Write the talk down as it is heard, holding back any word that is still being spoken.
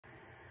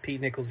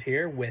Pete Nichols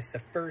here with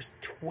the first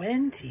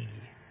 20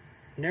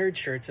 nerd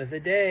shirts of the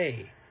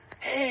day.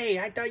 Hey,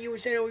 I thought you were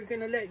saying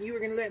you were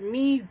gonna let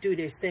me do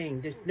this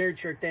thing, this nerd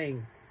shirt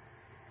thing.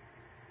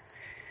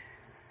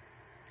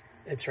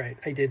 That's right,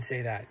 I did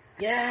say that.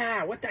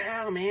 Yeah, what the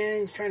hell,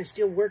 man? He's trying to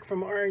steal work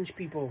from orange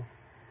people.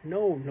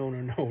 No.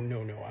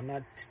 I'm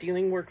not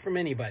stealing work from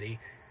anybody.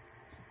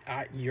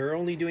 You're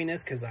only doing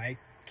this because I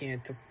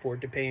can't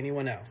afford to pay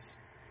anyone else.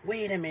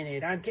 Wait a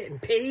minute, I'm getting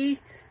paid?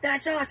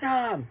 That's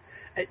awesome!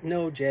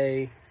 No,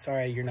 Jay,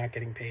 sorry, you're not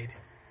getting paid.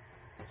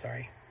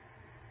 Sorry.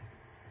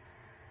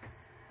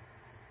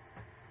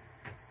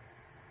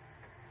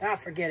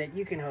 Forget it,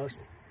 you can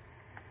host.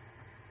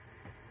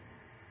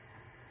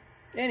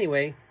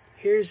 Anyway,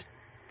 here's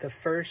the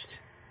first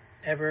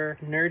ever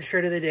Nerd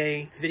Shirt of the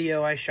Day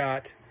video I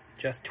shot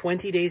just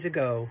 20 days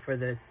ago for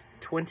the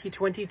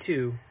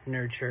 2022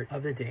 Nerd Shirt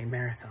of the Day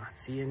Marathon.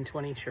 See you in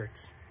 20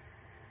 shirts.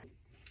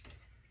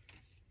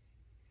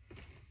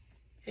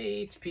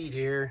 Hey, it's Pete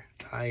here.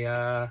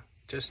 I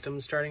just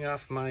am starting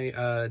off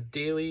my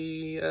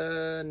daily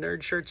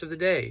nerd shirts of the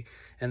day.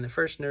 And the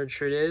first nerd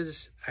shirt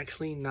is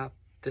actually not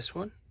this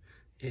one.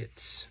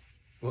 It's,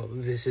 well,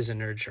 this is a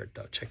nerd shirt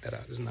though. Check that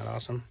out. Isn't that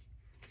awesome?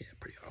 Yeah,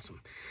 pretty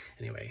awesome.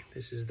 Anyway,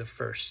 this is the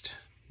first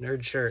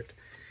nerd shirt.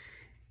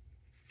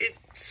 It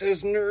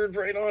says nerd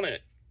right on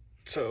it.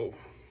 So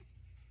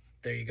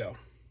there you go.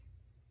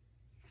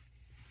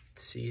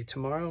 See you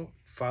tomorrow.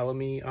 Follow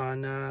me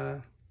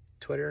on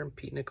Twitter,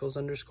 Pete Nichols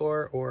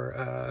 _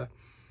 or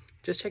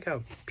just check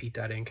out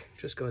Pete.inc.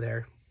 Just go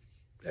there.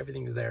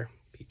 Everything's there.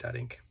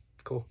 Pete.inc.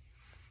 Cool.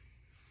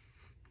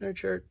 Nerd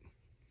shirt.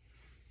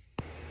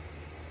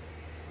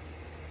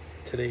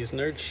 Today's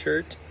nerd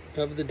shirt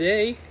of the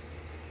day.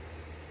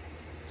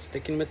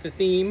 Sticking with the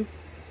theme.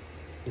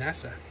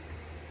 NASA.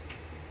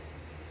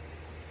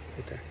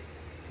 Right there.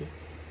 Yeah.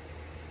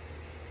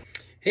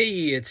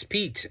 Hey, it's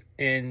Pete,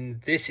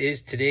 and this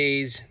is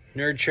today's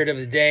nerd shirt of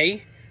the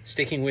day.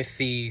 Sticking with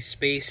the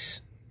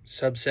space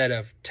subset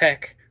of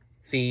tech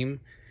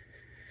theme.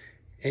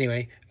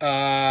 Anyway,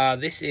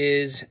 this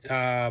is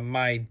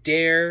my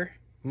Dare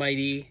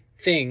Mighty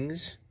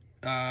Things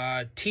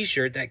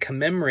t-shirt that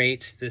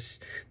commemorates this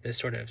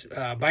sort of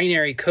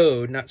binary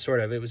code, not sort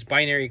of, it was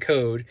binary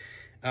code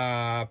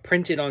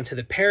printed onto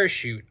the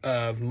parachute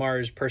of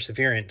Mars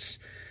Perseverance,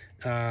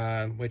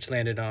 which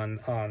landed on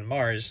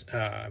Mars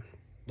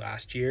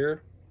last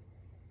year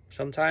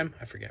sometime.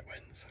 I forget when,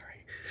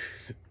 sorry.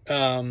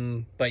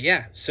 But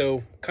yeah,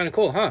 so kind of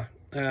cool, huh?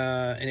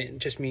 And it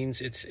just means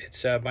it's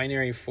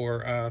binary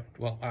for,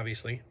 well,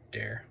 obviously,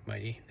 Dare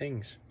Mighty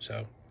Things.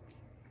 So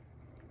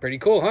pretty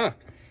cool, huh?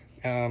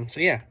 So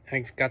yeah,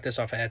 I got this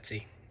off of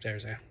Etsy.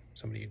 There's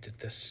somebody who did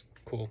this.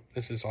 Cool.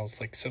 This is all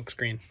like silk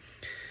screen.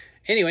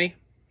 Anyway,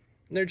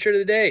 nerd shirt of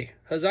the day.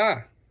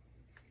 Huzzah!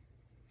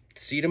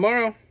 See you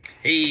tomorrow.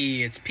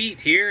 Hey, it's Pete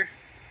here.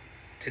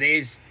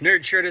 Today's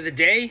nerd shirt of the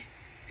day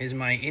is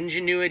my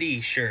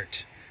Ingenuity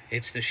shirt.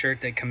 It's the shirt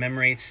that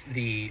commemorates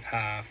the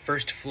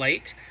first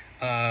flight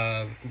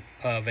of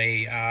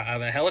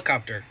a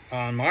helicopter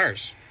on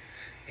Mars.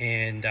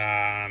 And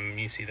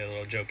you see the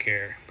little joke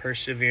here.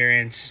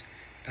 Perseverance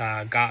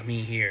got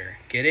me here.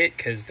 Get it?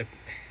 Because the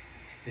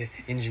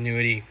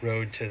Ingenuity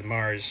rode to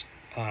Mars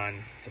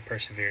on the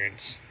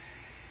Perseverance.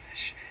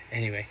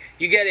 Anyway,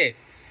 you get it.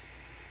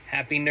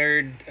 Happy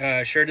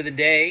nerd shirt of the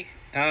day.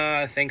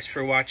 Thanks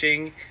for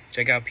watching.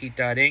 Check out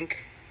Pete.inc.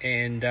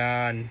 And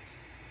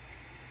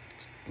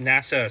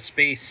NASA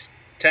space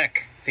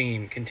tech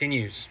theme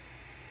continues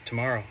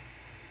tomorrow.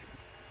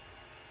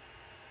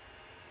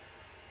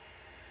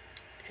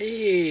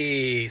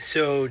 Hey,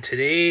 so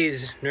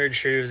today's nerd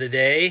shirt of the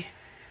day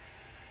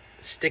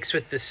sticks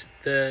with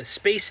the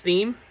space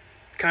theme,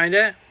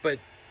 kinda, but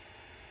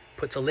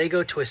puts a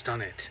Lego twist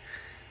on it.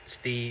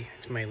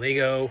 It's my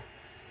Lego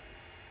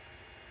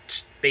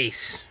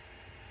space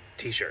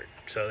t-shirt.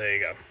 So there you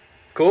go.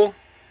 Cool?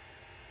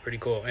 Pretty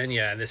cool. And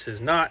yeah, this is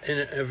not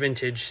a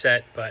vintage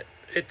set, but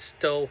it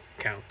still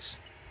counts.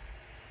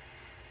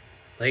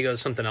 Lego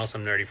is something else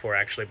I'm nerdy for,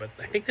 actually, but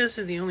I think this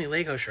is the only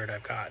Lego shirt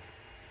I've got.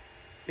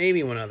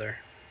 Maybe one other.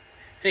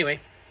 Anyway,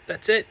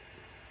 that's it.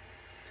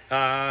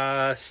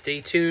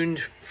 Stay tuned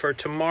for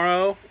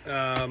tomorrow.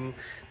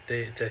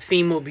 The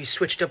theme will be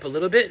switched up a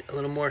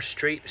little more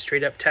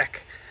straight up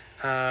tech,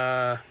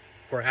 or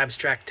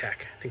abstract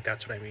tech. I think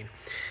that's what I mean.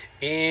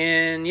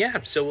 And yeah,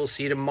 so we'll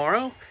see you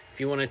tomorrow. If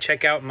you want to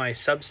check out my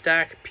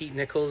Substack,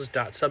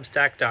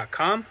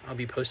 petenichols.substack.com, I'll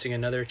be posting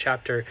another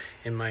chapter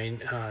in my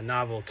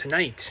novel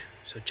tonight,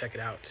 so check it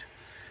out.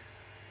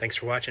 Thanks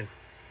for watching.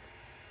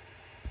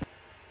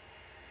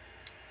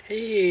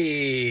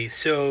 Hey,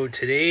 so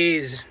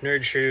today's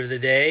nerd shirt of the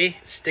day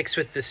sticks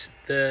with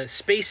the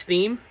space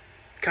theme,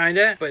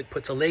 kinda, but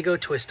puts a Lego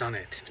twist on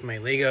it. It's my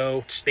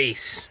Lego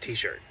space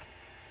t-shirt.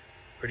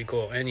 Pretty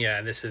cool. And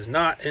yeah, this is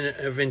not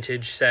a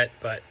vintage set,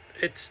 but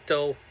it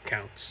still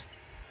counts.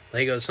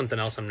 Lego is something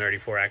else I'm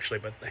nerdy for, actually,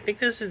 but I think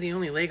this is the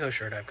only Lego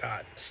shirt I've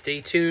got. Stay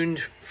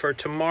tuned for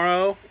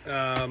tomorrow.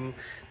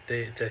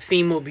 The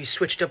theme will be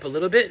switched up a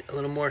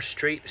little more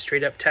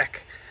straight up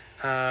tech,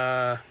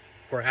 or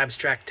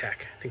abstract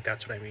tech. I think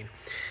that's what I mean.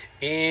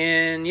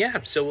 And yeah,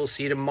 so we'll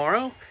see you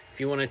tomorrow. If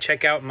you want to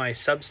check out my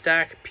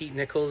Substack,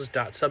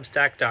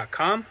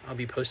 petenichols.substack.com, I'll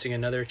be posting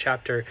another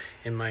chapter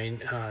in my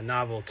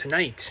novel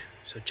tonight,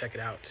 so check it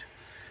out.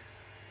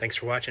 Thanks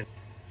for watching.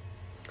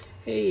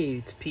 Hey,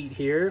 it's Pete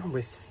here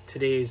with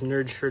today's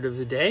nerd shirt of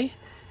the day.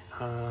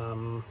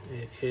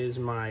 It is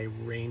my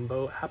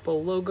rainbow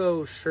apple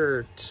logo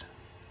shirt.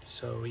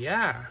 So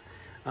yeah,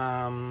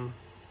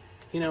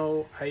 you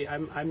know,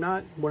 I'm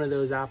not one of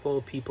those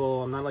Apple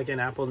people. I'm not like an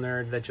Apple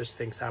nerd that just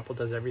thinks Apple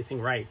does everything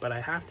right. But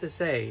I have to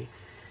say,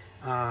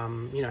 you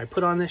know, I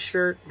put on this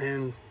shirt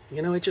and,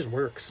 you know, it just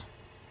works.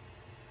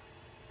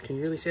 Can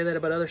you really say that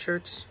about other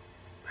shirts?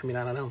 I mean,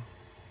 I don't know.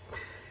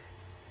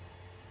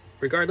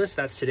 Regardless,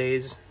 that's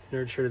today's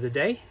nerd shirt of the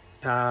day.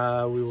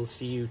 We will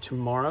see you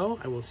tomorrow.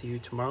 I will see you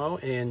tomorrow.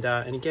 And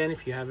again,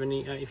 if you have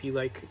any,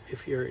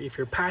 if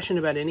you're passionate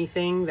about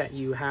anything, that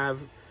you have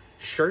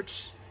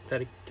shirts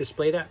that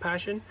display that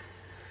passion,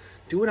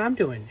 do what I'm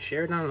doing.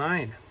 Share it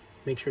online.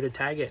 Make sure to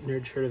tag it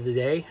nerd shirt of the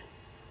day,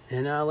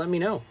 and let me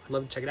know. I'd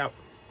love to check it out.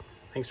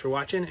 Thanks for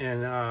watching,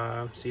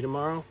 and see you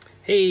tomorrow.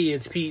 Hey,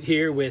 it's Pete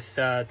here with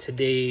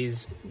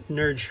today's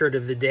nerd shirt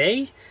of the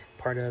day,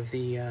 part of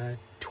the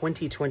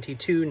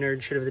 2022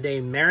 nerd shirt of the day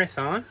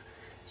marathon.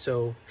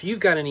 So if you've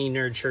got any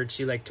nerd shirts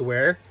you like to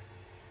wear,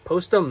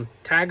 post them,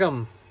 tag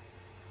them,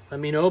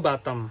 let me know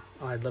about them.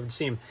 Oh, I'd love to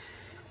see them.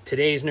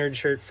 Today's nerd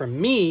shirt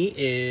from me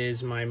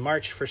is my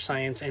March for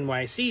Science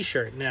NYC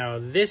shirt. Now,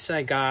 this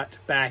I got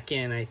back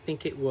in, I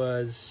think it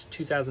was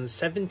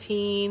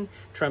 2017.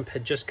 Trump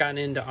had just gotten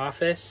into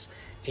office.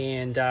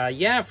 And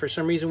yeah, for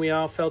some reason we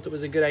all felt it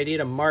was a good idea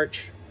to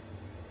march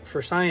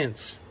for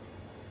science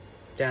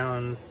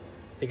down,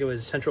 I think it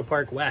was Central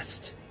Park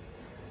West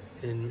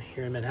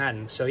here in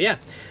Manhattan. So yeah,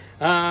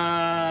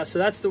 so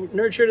that's the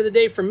nerd shirt of the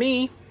day for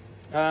me.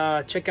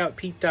 Check out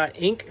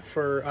pete.inc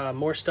for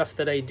more stuff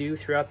that I do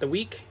throughout the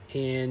week.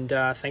 And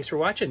thanks for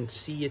watching.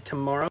 See you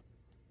tomorrow.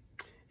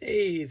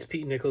 Hey, it's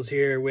Pete Nichols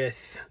here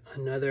with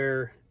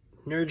another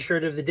nerd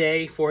shirt of the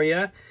day for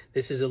you.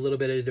 This is a little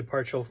bit of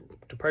departure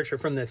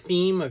from the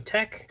theme of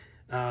tech,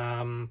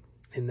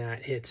 in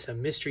that it's a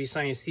Mystery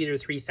Science Theater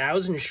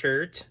 3000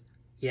 shirt.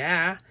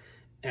 Yeah,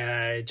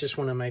 just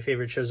one of my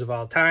favorite shows of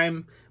all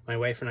time. My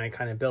wife and I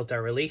kind of built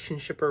our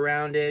relationship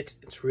around it.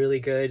 It's really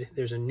good.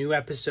 There's a new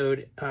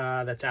episode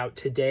that's out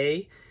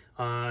today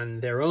on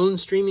their own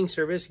streaming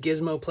service,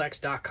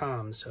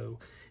 gizmoplex.com. So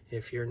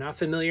if you're not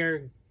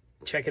familiar,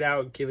 check it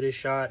out. Give it a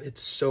shot.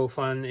 It's so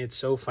fun. It's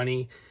so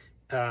funny.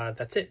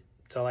 That's it.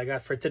 That's all I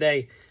got for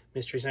today.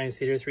 Mystery Science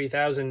Theater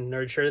 3000,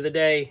 nerd shirt of the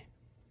day.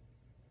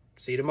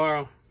 See you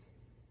tomorrow.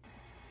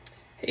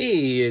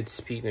 Hey, it's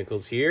Pete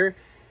Nichols here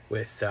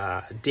with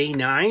day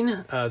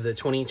 9 of the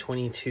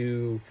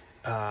 2022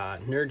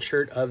 nerd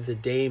shirt of the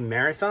day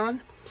marathon.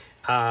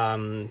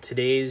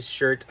 Today's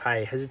shirt,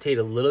 I hesitate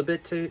a little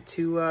bit to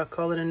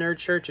call it a nerd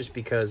shirt just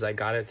because I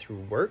got it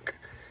through work.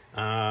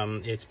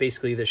 It's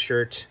basically the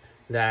shirt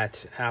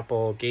that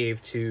Apple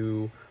gave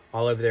to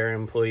all of their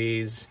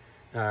employees,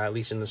 at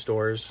least in the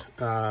stores,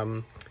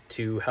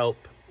 to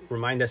help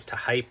remind us to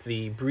hype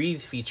the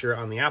breathe feature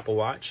on the Apple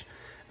Watch.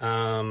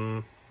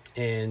 But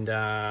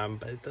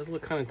it does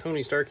look kind of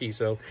Tony Starky,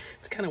 so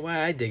it's kind of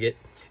why I dig it.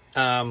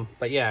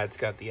 But yeah, it's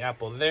got the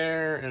apple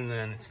there, and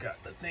then it's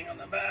got the thing on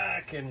the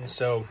back, and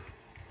so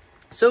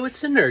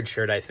it's a nerd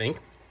shirt, I think.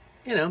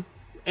 You know,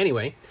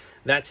 anyway,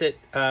 that's it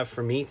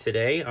for me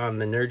today on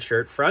the nerd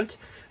shirt front.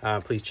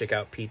 Please check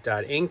out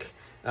pete.inc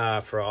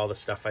for all the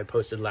stuff I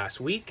posted last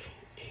week,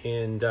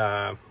 and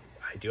I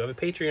do have a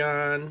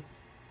Patreon,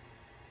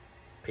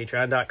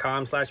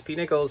 patreon.com/Pete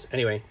Nichols.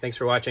 Anyway, thanks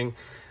for watching.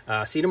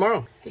 See you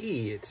tomorrow.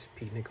 Hey, it's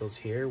Pete Nichols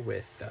here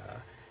with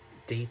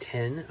day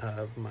 10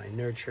 of my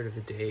nerd shirt of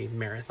the day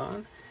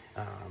marathon.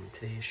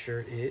 Today's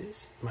shirt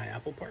is my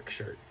Apple Park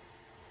shirt,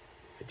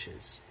 which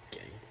is,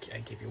 I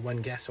give you one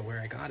guess of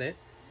where I got it.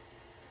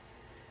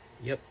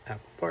 Yep,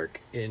 Apple Park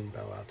in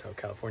Palo Alto,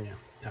 California.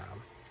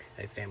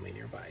 I have family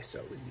nearby, so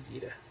it was easy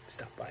to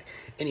stop by.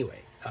 Anyway,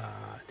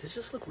 does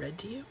this look red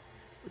to you?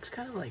 Looks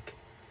kind of like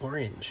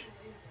orange.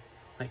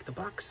 Like the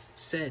box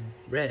said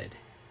red,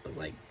 but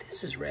like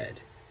this is red.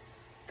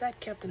 That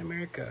Captain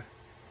America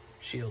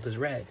shield is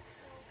red.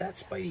 That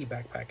Spidey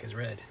backpack is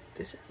red.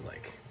 This is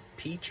like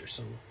peach or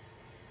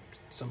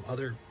some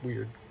other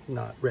weird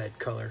not red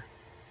color.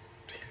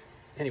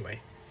 Anyway,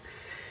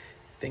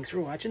 thanks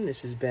for watching.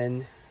 This has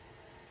been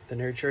the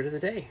nerd shirt of the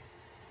day.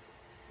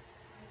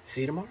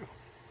 See you tomorrow.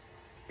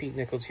 Pete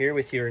Nichols here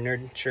with your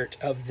nerd shirt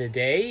of the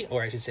day,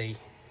 or I should say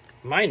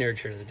my nerd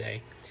shirt of the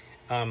day.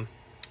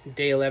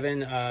 Day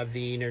 11 of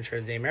the nerd shirt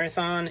of the day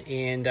marathon,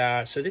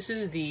 and so this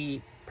is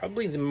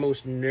probably the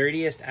most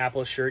nerdiest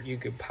Apple shirt you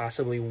could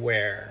possibly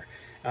wear,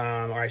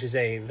 or I should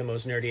say the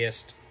most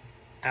nerdiest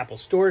Apple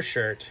Store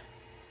shirt,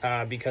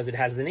 because it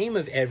has the name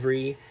of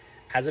every,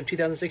 as of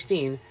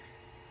 2016,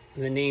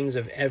 the names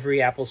of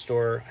every Apple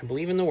Store, I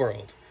believe, in the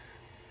world,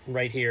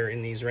 right here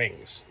in these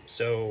rings.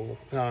 So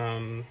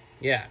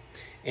Yeah.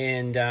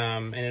 And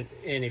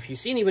if you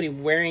see anybody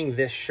wearing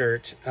this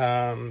shirt,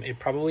 it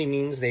probably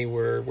means they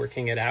were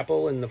working at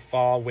Apple in the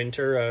fall,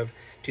 winter of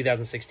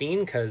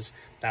 2016, because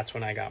that's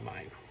when I got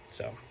mine.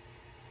 So,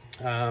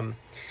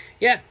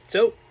 yeah.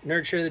 So,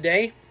 nerd shirt of the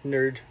day,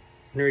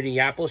 nerdy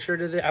Apple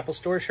shirt of the Apple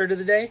Store shirt of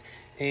the day,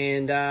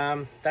 and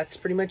that's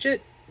pretty much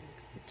it.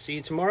 See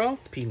you tomorrow.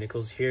 Pete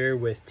Nichols here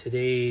with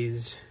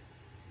today's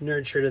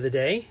nerd shirt of the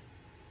day.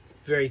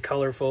 Very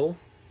colorful.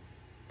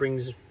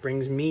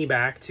 Brings me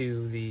back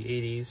to the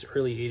 80s,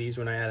 early 80s,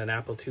 when I had an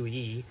Apple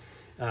IIe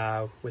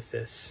with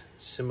this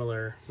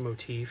similar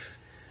motif.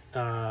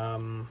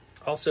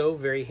 Also,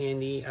 very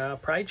handy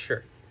Pride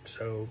shirt.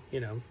 So, you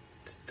know,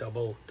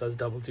 does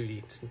double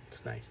duty. It's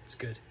nice. It's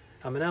good.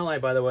 I'm an ally,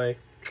 by the way.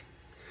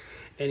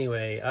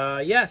 Anyway,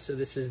 yeah, so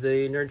this is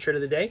the nerd shirt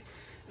of the day.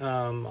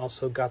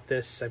 Also got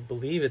this, I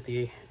believe, at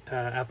the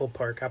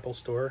Apple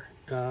Store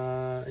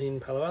in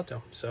Palo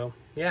Alto. So,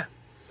 yeah.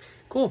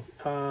 Cool.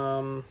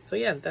 So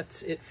yeah,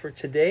 that's it for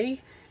today.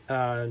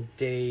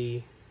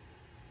 Day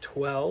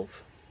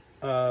 12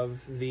 of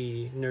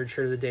the Nerd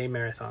Shirt of the Day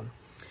Marathon.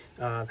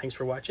 Thanks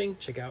for watching.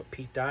 Check out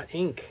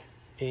Pete.Inc.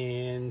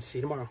 and see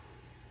you tomorrow.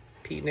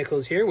 Pete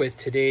Nichols here with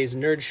today's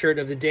Nerd Shirt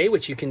of the Day,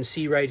 which you can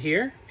see right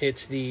here.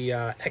 It's the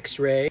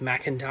X-Ray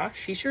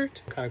Macintosh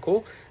t-shirt. Kind of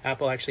cool.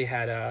 Apple actually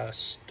had a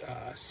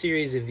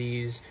series of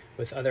these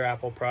with other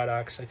Apple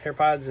products like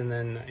AirPods, and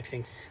then I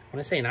think, I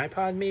want to say an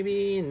iPod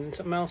maybe, and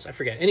something else, I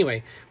forget.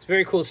 Anyway, it's a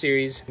very cool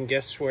series, and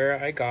guess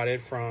where I got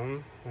it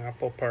from?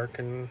 Apple Park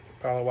in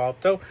Palo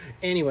Alto.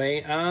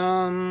 Anyway,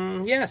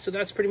 yeah, so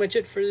that's pretty much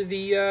it for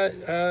the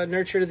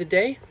Nerd Shirt of the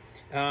Day.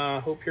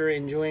 Hope you're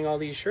enjoying all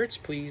these shirts.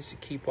 Please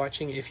keep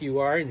watching if you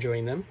are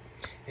enjoying them,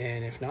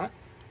 and if not,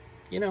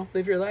 you know,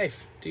 live your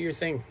life, do your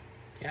thing.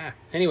 Yeah,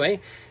 anyway,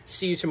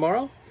 see you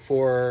tomorrow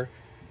for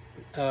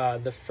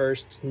the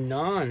first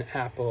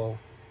non-Apple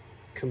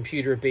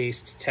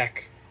computer-based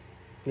tech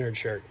nerd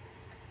shirt.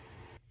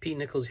 Pete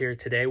Nichols here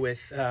today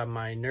with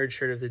my nerd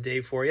shirt of the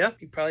day for you.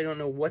 You probably don't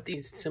know what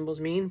these symbols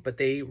mean, but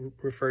they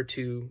refer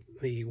to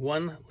the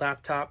one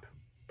laptop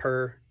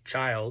per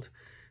child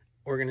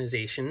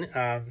organization.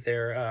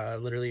 They're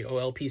literally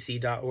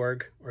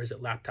olpc.org, or is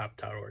it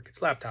laptop.org?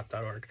 It's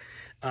laptop.org,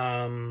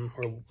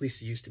 or at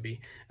least it used to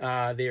be.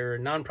 They're a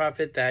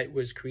nonprofit that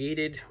was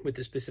created with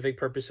the specific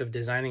purpose of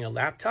designing a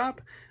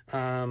laptop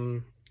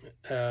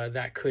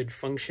that could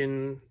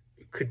function,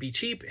 could be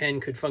cheap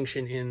and could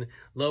function in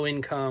low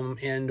income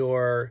and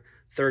or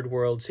third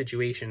world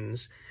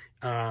situations.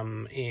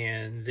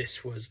 And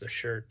this was the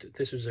shirt.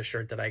 This was a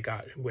shirt that I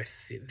got with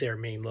their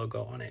main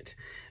logo on it.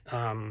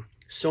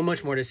 So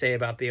much more to say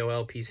about the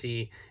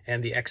OLPC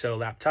and the XO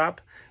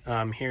laptop.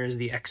 Here's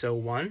the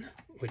XO1,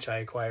 which I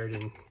acquired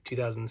in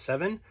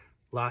 2007.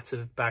 Lots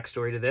of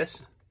backstory to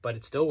this, but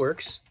it still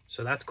works,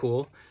 so that's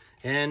cool.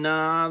 And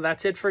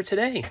that's it for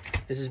today.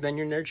 This has been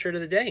your Nerd Shirt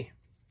of the Day.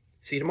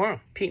 See you tomorrow.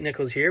 Pete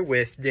Nichols here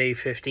with day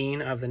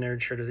 15 of the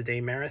Nerd Shirt of the Day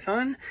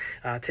Marathon.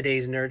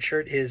 Today's Nerd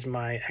Shirt is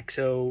my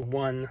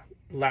XO1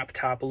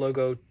 laptop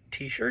logo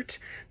t-shirt.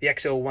 The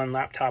XO1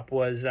 laptop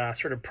was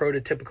sort of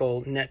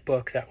prototypical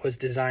netbook that was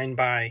designed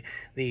by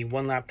the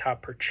One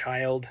Laptop Per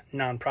Child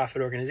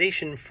nonprofit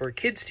organization for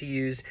kids to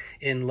use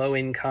in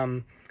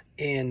low-income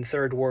in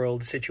third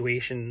world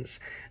situations.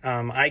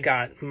 I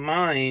got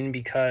mine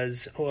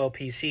because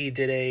OLPC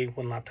did a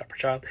One Laptop Per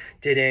Child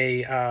did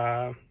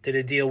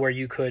a deal where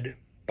you could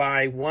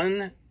buy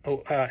one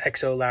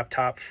XO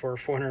laptop for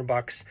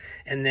 $400,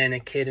 and then a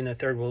kid in a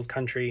third world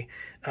country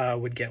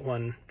would get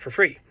one for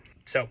free.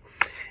 So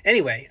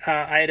anyway,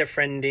 I had a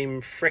friend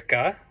named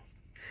Fricka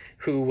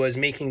who was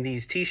making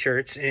these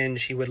t-shirts, and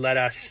she would let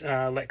us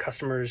let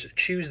customers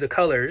choose the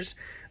colors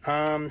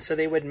so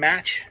they would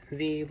match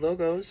the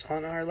logos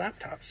on our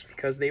laptops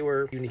because they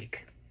were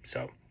unique.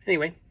 So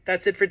anyway,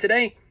 that's it for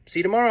today. See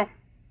you tomorrow.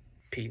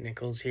 Pete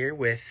Nichols here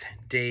with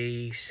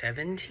day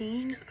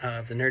 17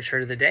 of the Nerd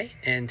Shirt of the Day,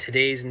 and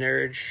today's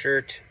Nerd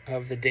Shirt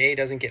of the Day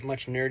doesn't get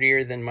much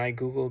nerdier than my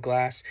Google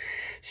Glass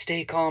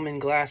Stay Calm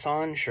and Glass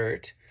On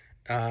shirt.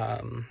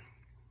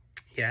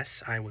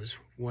 Yes, I was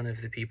one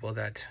of the people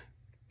that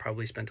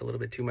probably spent a little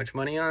bit too much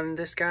money on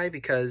this guy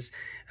because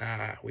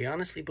we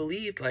honestly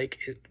believed like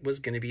it was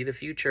going to be the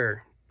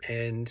future,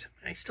 and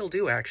I still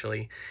do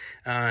actually.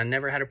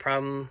 Never had a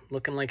problem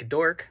looking like a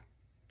dork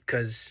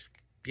because,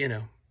 you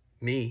know,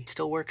 me.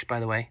 Still works, by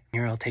the way.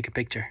 Here, I'll take a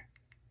picture.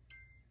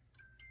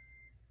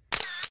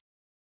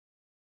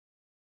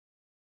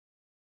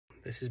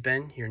 This has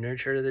been your Nerd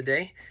Shirt of the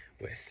Day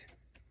with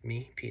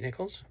me, Pete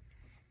Nichols.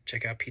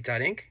 Check out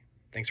Pete.Inc.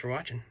 Thanks for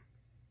watching.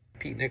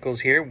 Pete Nichols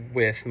here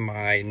with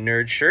my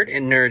nerd shirt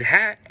and nerd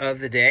hat of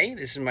the day.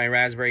 This is my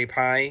Raspberry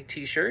Pi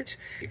t-shirt.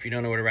 If you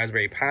don't know what a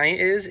Raspberry Pi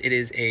is, it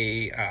is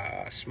a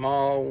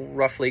small,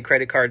 roughly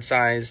credit card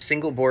sized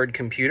single board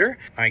computer.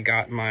 I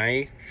got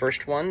my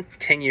first one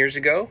 10 years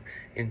ago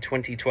in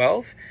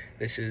 2012.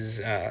 This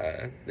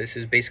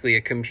is basically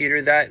a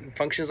computer that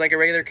functions like a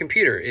regular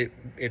computer.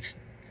 It's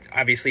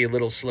obviously a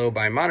little slow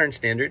by modern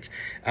standards,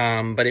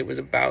 but it was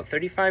about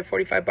 35,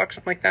 45 bucks,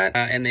 something like that.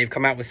 And they've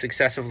come out with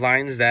successive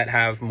lines that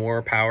have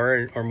more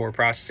power or more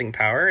processing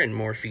power and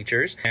more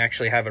features. I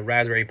actually have a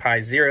Raspberry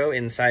Pi Zero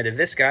inside of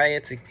this guy.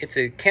 It's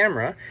a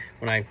camera.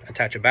 When I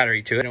attach a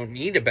battery to it, I don't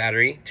need a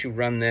battery to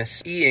run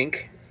this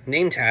e-ink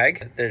name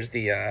tag. There's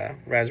the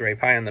Raspberry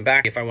Pi on the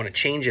back. If I want to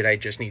change it, I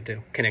just need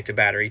to connect a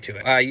battery to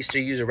it. I used to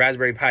use a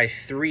Raspberry Pi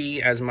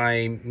 3 as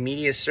my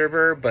media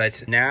server,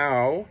 but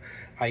now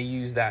I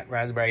use that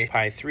Raspberry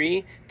Pi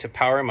 3 to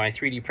power my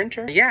 3D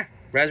printer. Yeah,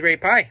 Raspberry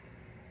Pi.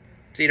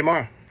 See you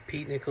tomorrow.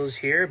 Pete Nichols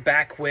here,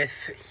 back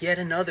with yet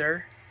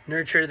another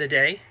Nerd Shirt of the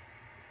Day,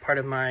 part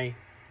of my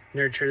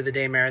Nerd Shirt of the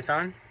Day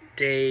marathon.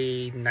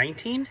 Day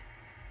 19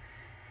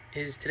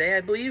 is today,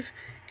 I believe.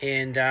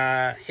 And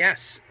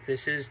yes,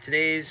 this is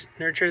today's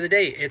Nerd Shirt of the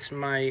Day. It's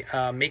my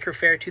Maker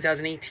Faire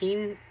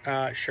 2018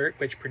 shirt,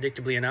 which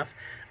predictably enough,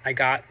 I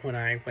got when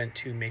I went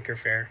to Maker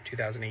Faire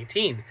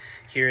 2018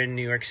 here in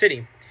New York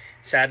City.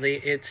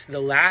 Sadly, it's the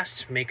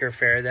last Maker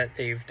Faire that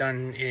they've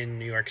done in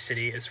New York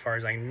City, as far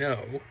as I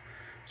know.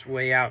 It's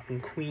way out in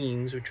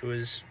Queens,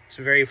 it's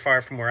very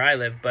far from where I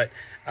live, but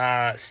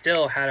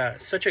still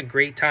had such a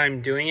great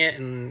time doing it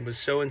and was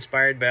so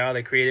inspired by all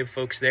the creative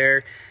folks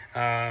there.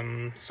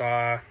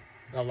 Saw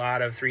a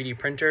lot of 3D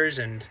printers,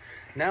 and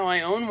now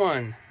I own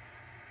one.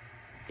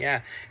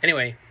 Yeah,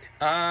 anyway,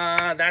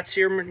 that's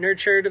your Nerd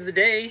Shirt of the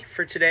Day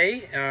for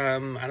today.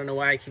 I don't know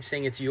why I keep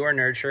saying it's your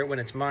nerd shirt when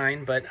it's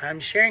mine, but I'm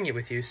sharing it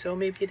with you, so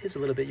maybe it is a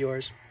little bit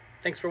yours.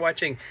 Thanks for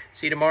watching.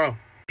 See you tomorrow.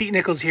 Pete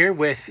Nichols here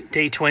with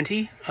day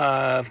 20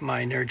 of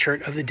my Nerd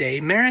Shirt of the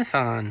Day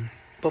marathon.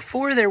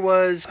 Before there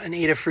was an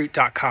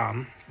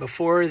Adafruit.com,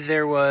 before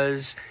there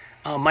was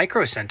a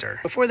Micro Center,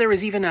 before there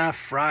was even a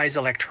Fry's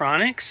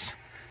Electronics,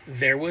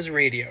 there was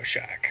Radio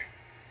Shack.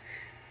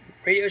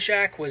 Radio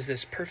Shack was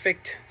this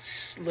perfect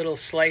little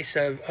slice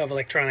of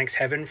electronics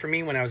heaven for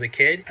me when I was a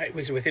kid. It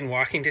was within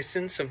walking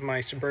distance of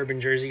my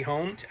suburban Jersey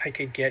home. I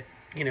could get,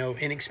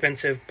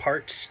 inexpensive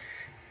parts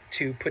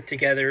to put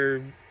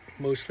together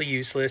mostly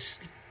useless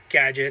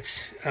gadgets,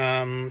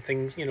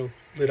 things,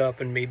 lit up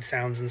and made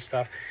sounds and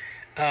stuff.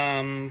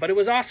 But it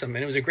was awesome,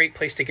 and it was a great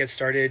place to get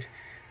started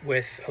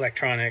with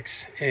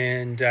electronics.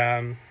 And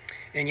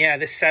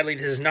yeah, sadly,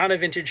 this is not a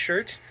vintage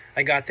shirt.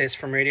 I got this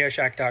from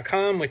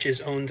RadioShack.com, which is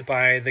owned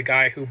by the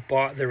guy who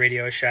bought the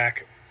Radio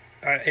Shack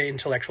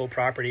intellectual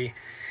property.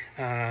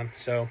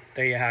 So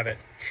there you have it.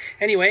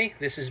 Anyway,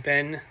 this has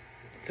been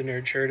the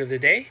Nerd Shirt of the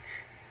Day.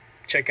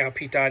 Check out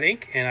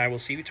Pete.Inc., and I will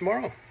see you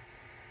tomorrow.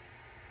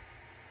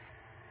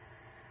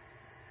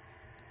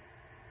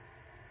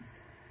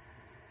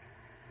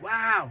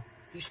 Wow,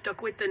 you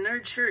stuck with the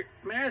Nerd Shirt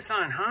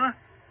marathon, huh?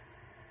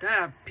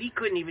 Pete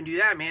couldn't even do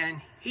that,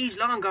 man. He's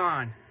long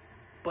gone.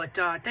 But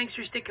thanks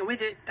for sticking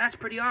with it. That's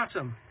pretty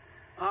awesome.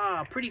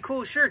 Pretty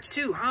cool shirts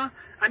too, huh?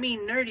 I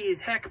mean, nerdy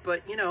as heck,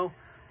 but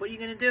what are you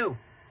gonna do?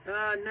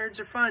 Nerds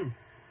are fun.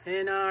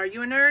 And are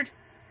you a nerd?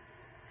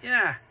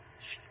 Yeah,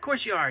 of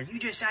course you are. You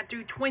just sat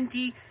through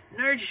 20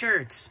 nerd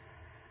shirts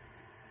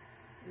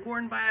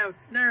worn by a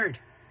nerd.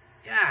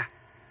 Yeah.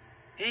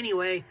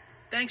 Anyway,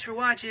 thanks for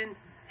watching.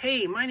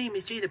 Hey, my name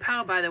is Jay the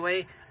Pal, by the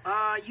way.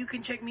 You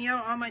can check me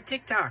out on my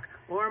TikTok,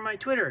 or my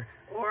Twitter,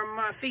 or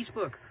my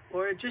Facebook,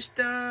 or just,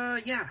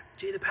 yeah,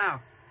 Jay the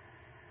Pal.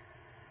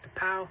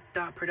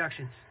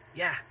 ThePal.Productions.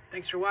 Yeah,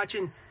 thanks for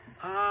watching,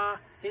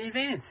 in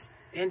advance.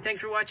 And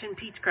thanks for watching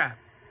Pete's Crap.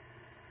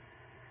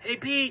 Hey,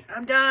 Pete,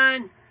 I'm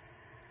done.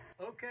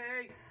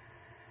 Okay.